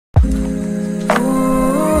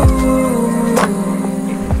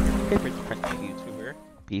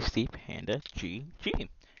Tasty Panda GG.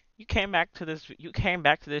 You came back to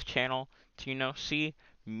this channel to see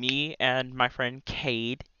me and my friend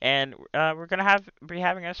Cade, and we're gonna be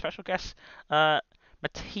having a special guest,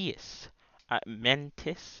 Matthias,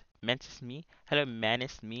 Mentis me. Hello,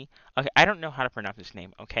 Mantis me. Okay, I don't know how to pronounce his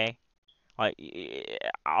name. Okay, like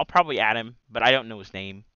I'll probably add him, but I don't know his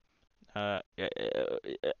name. You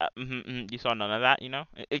saw none of that, you know?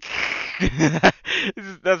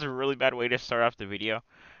 That's a really bad way to start off the video.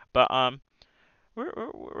 But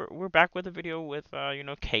we're back with a video with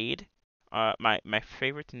Cade, my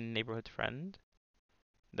favorite neighborhood friend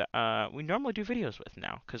that we normally do videos with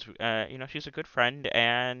now, cause she's a good friend,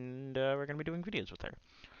 and we're gonna be doing videos with her.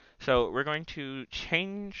 So we're going to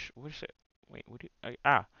change. What is it? Wait, what do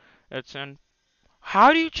it's in.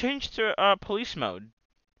 How do you change to police mode?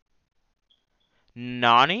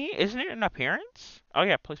 Nani? Isn't it an appearance? Oh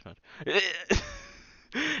yeah, police mode.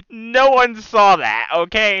 No one saw that,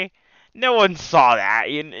 okay? No one saw that.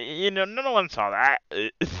 No one saw that.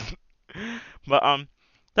 But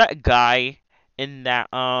that guy in that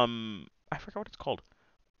I forgot what it's called.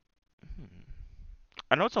 Hmm.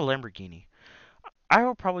 I know it's a Lamborghini. I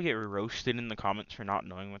will probably get roasted in the comments for not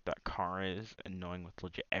knowing what that car is and knowing what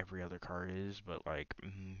legit every other car is, but like,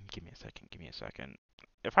 give me a second, give me a second.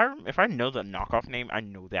 If I know the knockoff name, I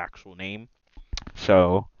know the actual name.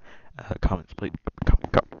 So, comments, please,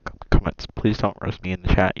 comments, please don't roast me in the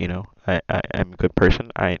chat. I'm a good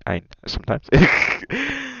person. I sometimes.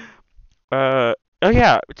 Oh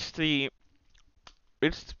yeah, it's the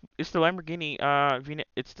Lamborghini.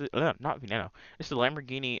 It's the not Veneno. It's the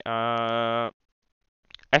Lamborghini.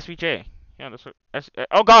 SVJ. Yeah, that's what.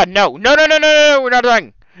 Oh God, no, no, no, no, no, no, no, we're not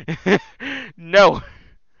done. No.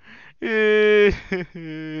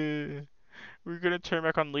 We're gonna turn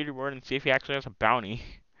back on leaderboard and see if he actually has a bounty.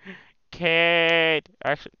 Kid.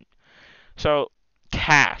 Actually, so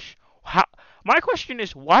cash. How? My question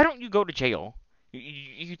is, why don't you go to jail?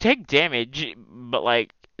 You take damage, but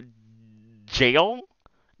like jail,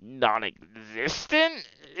 non-existent.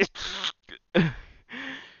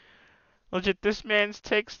 Legit, this man's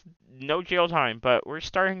takes no jail time, but we're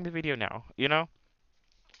starting the video now.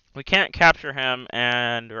 We can't capture him,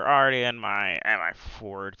 and we're already in my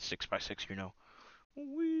Ford 6x6.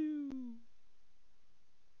 Woo.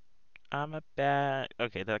 I'm a bad.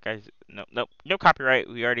 Okay, that guy's no copyright.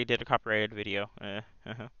 We already did a copyrighted video.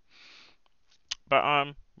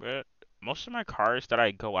 But most of my cars that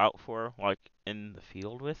I go out for, like in the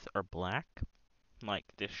field with, are black. Like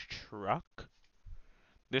this truck,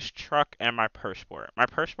 and my Persport. My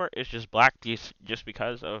Persport is just black, just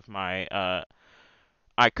because of my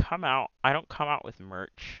I don't come out with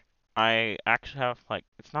merch. I actually have, like,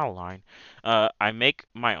 it's not a line. I make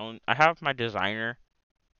my own. I have my designer,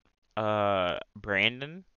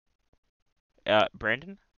 Brandon.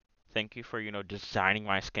 Thank you for, designing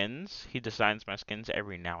my skins. He designs my skins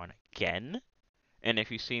every now and again. And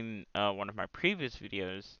if you've seen one of my previous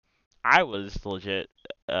videos, I was legit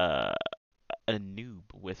uh, a noob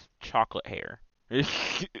with chocolate hair.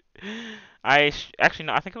 Actually,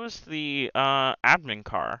 no, I think it was the admin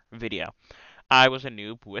car video. I was a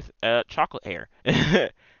noob with chocolate hair.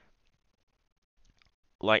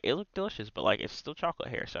 Like, it looked delicious, but like it's still chocolate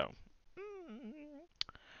hair, so.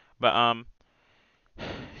 But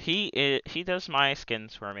he does my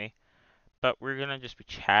skins for me. But we're gonna just be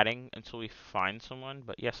chatting until we find someone.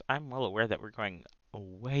 But yes, I'm well aware that we're going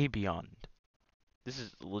way beyond. This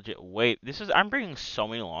is legit way. I'm breaking so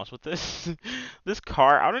many laws with this. This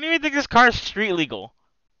car. I don't even think this car is street legal.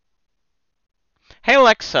 Hey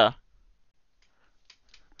Alexa.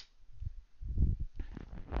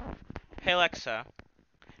 Hey Alexa.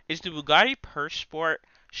 Is the Bugatti Persport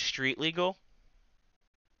street legal?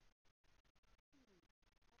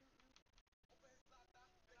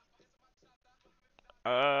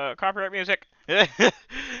 Copyright music. But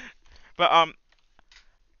I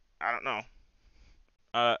don't know.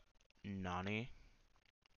 Uh, Nani.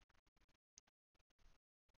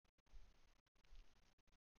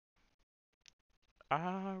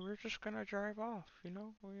 We're just gonna drive off. Okay,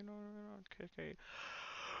 okay.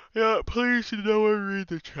 Yeah, please no one read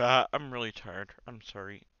the chat. I'm really tired. I'm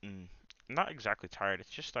sorry. Not exactly tired. It's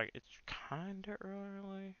just like it's kinda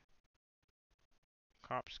early.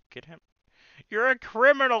 Cops, get him. You're a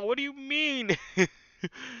criminal. What do you mean?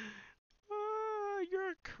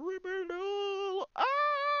 You're a criminal.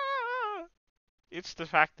 It's the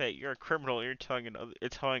fact that you're a criminal. You're telling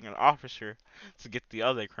an officer to get the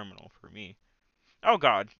other criminal for me. Oh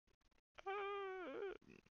God.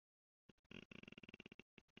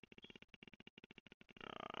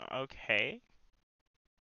 Okay.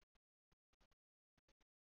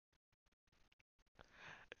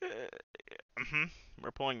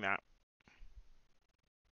 We're pulling that.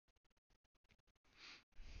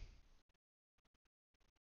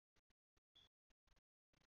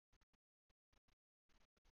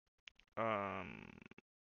 Um.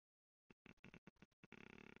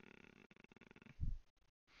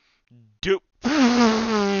 Do.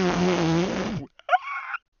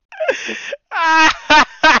 Ah!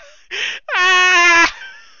 Ah!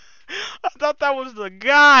 I thought that was the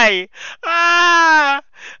guy. Ah!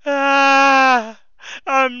 Ah!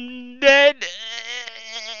 I'm dead.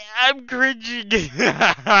 I'm cringing.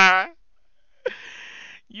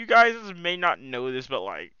 You guys may not know this, but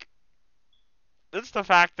like, it's the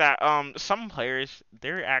fact that some players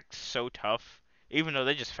they act so tough, even though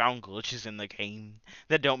they just found glitches in the game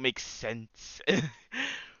that don't make sense.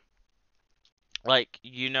 Like,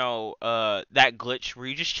 that glitch where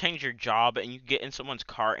you just change your job and you get in someone's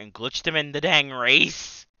car and glitch them in the dang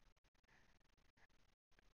race.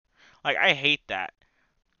 Like, I hate that.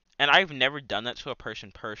 And I've never done that to a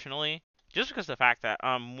person personally, just because of the fact that,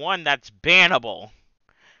 one, that's bannable.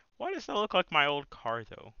 Why does that look like my old car,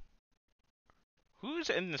 though? Who's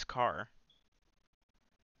in this car?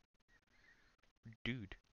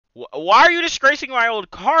 Dude. Why are you disgracing my old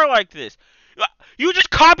car like this? You just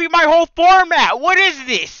copied my whole format! What is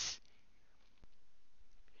this?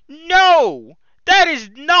 No! That is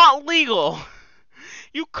not legal!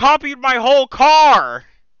 You copied my whole car!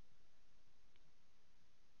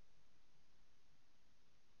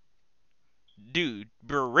 Dude,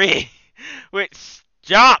 Beret. Wait,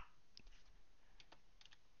 stop!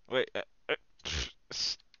 Wait,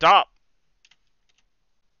 stop.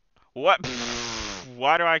 What?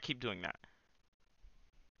 Why do I keep doing that?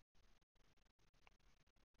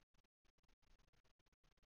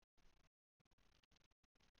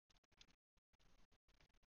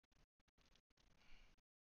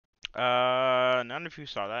 None of you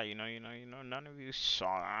saw that. None of you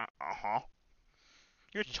saw that. Uh-huh.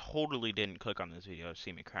 You totally didn't click on this video to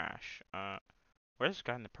see me crash. Where's this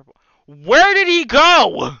guy in the purple? Where did he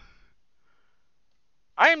go?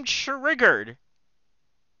 I am triggered.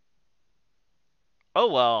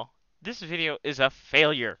 Oh well. This video is a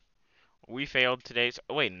failure. We failed today's.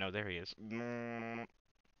 Oh, wait, no, there he is.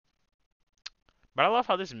 But I love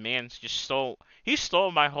how this man's just stole. He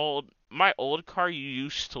stole my old car.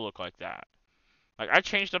 Used to look like that. Like I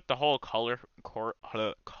changed up the whole color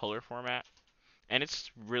format, and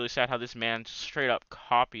it's really sad how this man straight up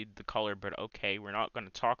copied the color. But okay, we're not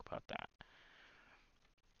gonna talk about that.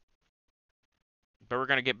 But we're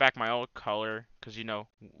gonna get back my old color, cause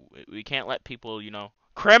we can't let people,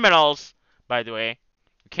 criminals. By the way,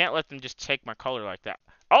 we can't let them just take my color like that.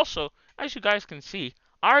 Also, as you guys can see,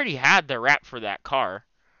 I already had the wrap for that car.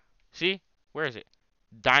 See? Where is it?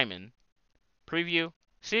 Diamond. Preview.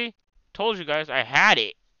 See? Told you guys I had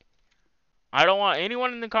it. I don't want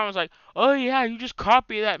anyone in the comments like, oh yeah, you just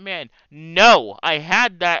copy that man. No, I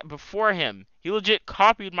had that before him. He legit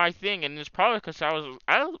copied my thing, and it's probably because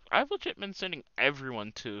I've legit been sending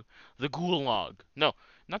everyone to the gulag. No,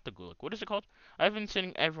 not the gulag. What is it called? I've been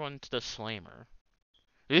sending everyone to the slammer.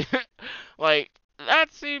 Like,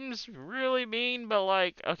 that seems really mean, but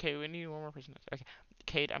like, okay, we need one more person. Okay,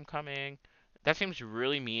 Kate, I'm coming. That seems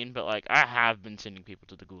really mean, but like, I have been sending people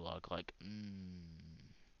to the gulag. Like,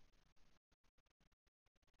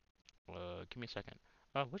 give me a second.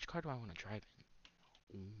 Which car do I want to drive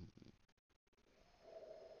in? Ooh.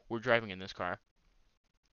 We're driving in this car.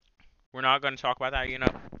 We're not going to talk about that.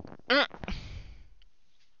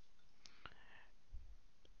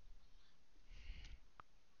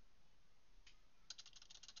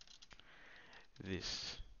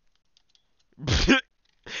 This.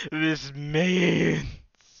 This man.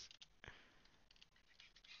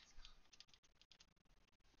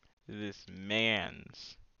 This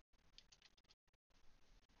man's.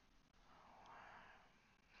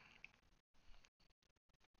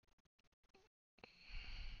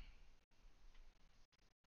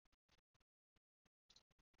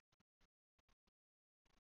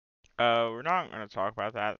 We're not gonna talk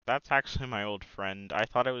about that. That's actually my old friend. I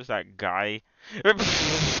thought it was that guy.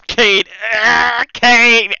 Kate!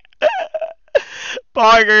 Kate!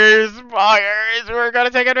 Poggers! We're gonna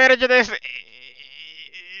take advantage of this!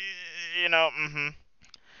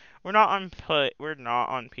 We're not on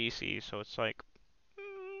PC, so it's like...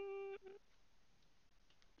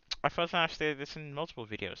 I felt like I've stated this in multiple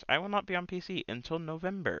videos. I will not be on PC until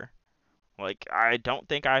November. Like, I don't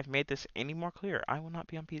think I've made this any more clear. I will not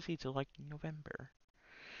be on PC till, like, November.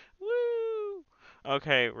 Woo!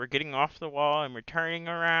 Okay, we're getting off the wall and we're turning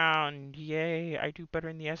around. Yay, I do better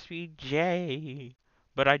in the SVJ.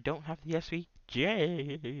 But I don't have the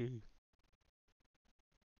SVJ.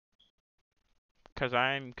 because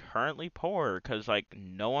I'm currently poor, because, like,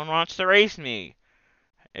 no one wants to race me.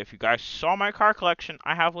 If you guys saw my car collection,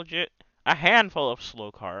 I have legit a handful of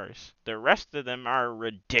slow cars. The rest of them are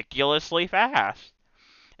ridiculously fast.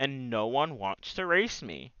 And no one wants to race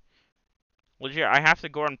me. Legit, I have to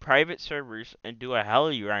go on private servers and do a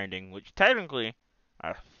heli grinding, which technically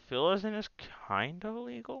I feel is kind of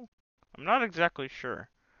illegal. I'm not exactly sure.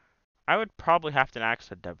 I would probably have to ask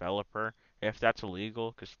the developer if that's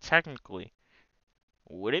illegal, because technically,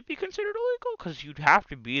 would it be considered illegal? Because you'd have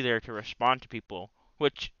to be there to respond to people,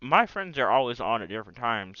 which my friends are always on at different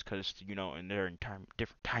times, because, you know, and they're in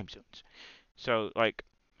different time zones. So, like,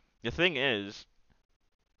 the thing is,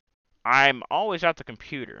 I'm always at the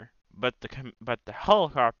computer, but the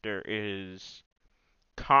helicopter is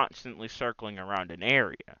constantly circling around an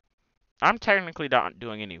area. I'm technically not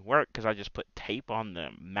doing any work because I just put tape on the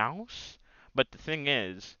mouse. But the thing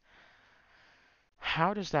is,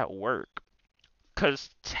 how does that work? Because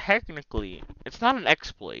technically, it's not an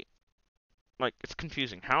exploit. Like, it's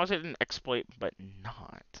confusing. How is it an exploit but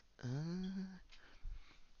not?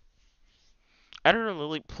 Editor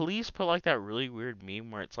Lily, please put like that really weird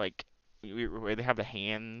meme where it's like where they have the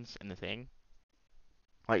hands and the thing.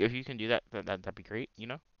 Like, if you can do that, that'd be great, you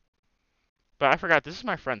know? But I forgot, this is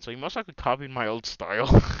my friend, so he most likely copied my old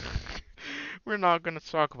style. We're not gonna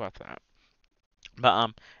talk about that.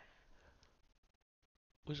 But,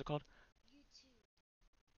 what's it called?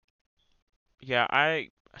 Yeah, I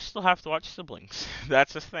still have to watch Siblings.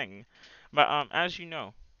 That's the thing. But, as you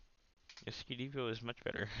know, Esquidivo is much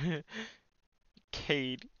better.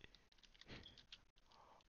 Cade,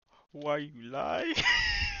 why you lie?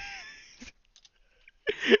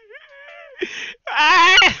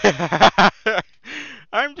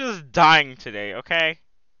 I'm just dying today, okay?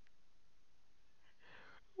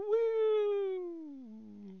 Woo!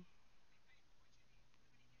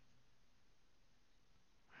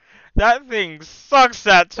 That thing sucks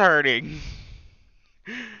at turning.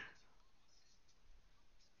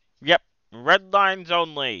 Yep, red lines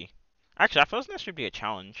only. Actually, I feel like that should be a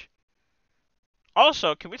challenge.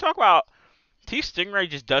 Also, can we talk about T Stingray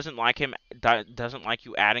just doesn't like him, doesn't like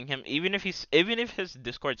you adding him, even if his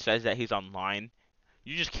Discord says that he's online,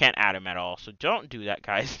 you just can't add him at all. So don't do that,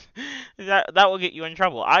 guys. that will get you in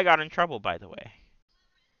trouble. I got in trouble, by the way.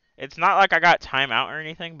 It's not like I got timeout or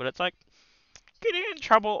anything, but it's like getting in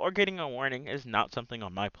trouble or getting a warning is not something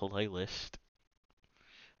on my playlist.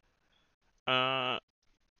 I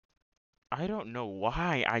don't know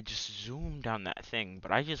why I just zoomed on that thing,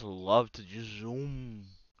 but I just love to just zoom.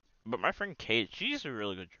 But my friend Kate, she's a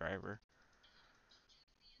really good driver.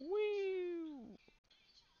 Woo!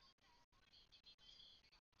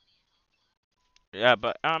 Yeah,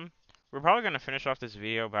 but we're probably gonna finish off this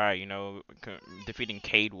video by, you know, defeating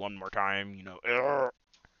Cade one more time. You know,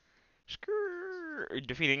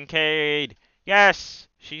 defeating Cade. Yes,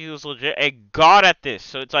 she was legit a god at this.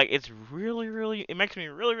 So it's like it's really, it makes me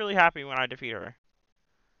really happy when I defeat her.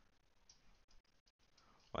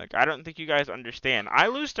 Like, I don't think you guys understand. I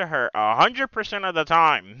lose to her 100% of the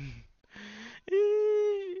time.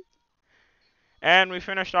 And we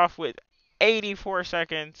finished off with 84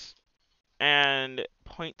 seconds and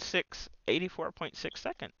 84.6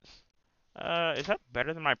 seconds. Is that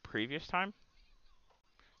better than my previous time?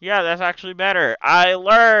 Yeah, that's actually better. I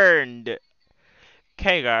learned!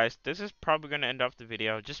 Okay, guys, this is probably going to end off the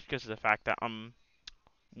video just because of the fact that,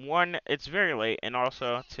 one, it's very late, and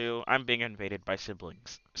also, two, I'm being invaded by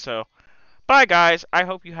siblings. So, bye, guys. I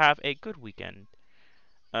hope you have a good weekend.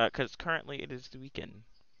 Because currently it is the weekend.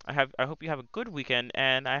 I hope you have a good weekend,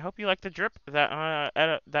 and I hope you like the drip that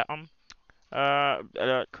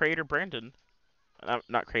creator Brandon,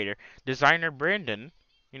 not creator, designer Brandon,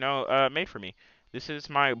 you know, made for me. This is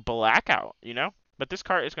my blackout, you know. But this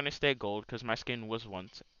car is gonna stay gold because my skin was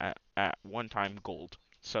once at one time gold,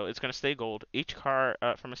 so it's gonna stay gold. Each car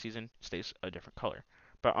from a season stays a different color.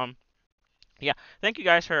 But yeah. Thank you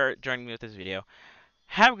guys for joining me with this video.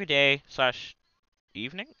 Have a good day /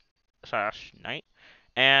 evening / night.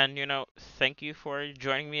 And, you know, thank you for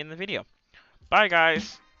joining me in the video. Bye,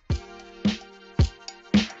 guys.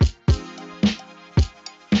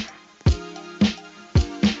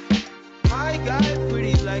 My guy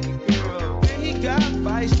pretty like a girl, and he got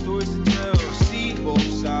 5 stories to tell. See both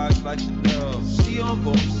sides like Chanel, see on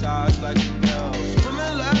both sides like Chanel.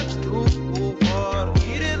 Swimming laps through cool water,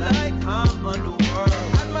 eating like I'm underworld.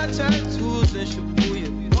 Had my tattoos in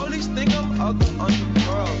Shibuya, police think I'm out the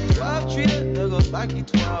underworld. 12 treat a nigga like he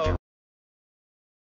 12.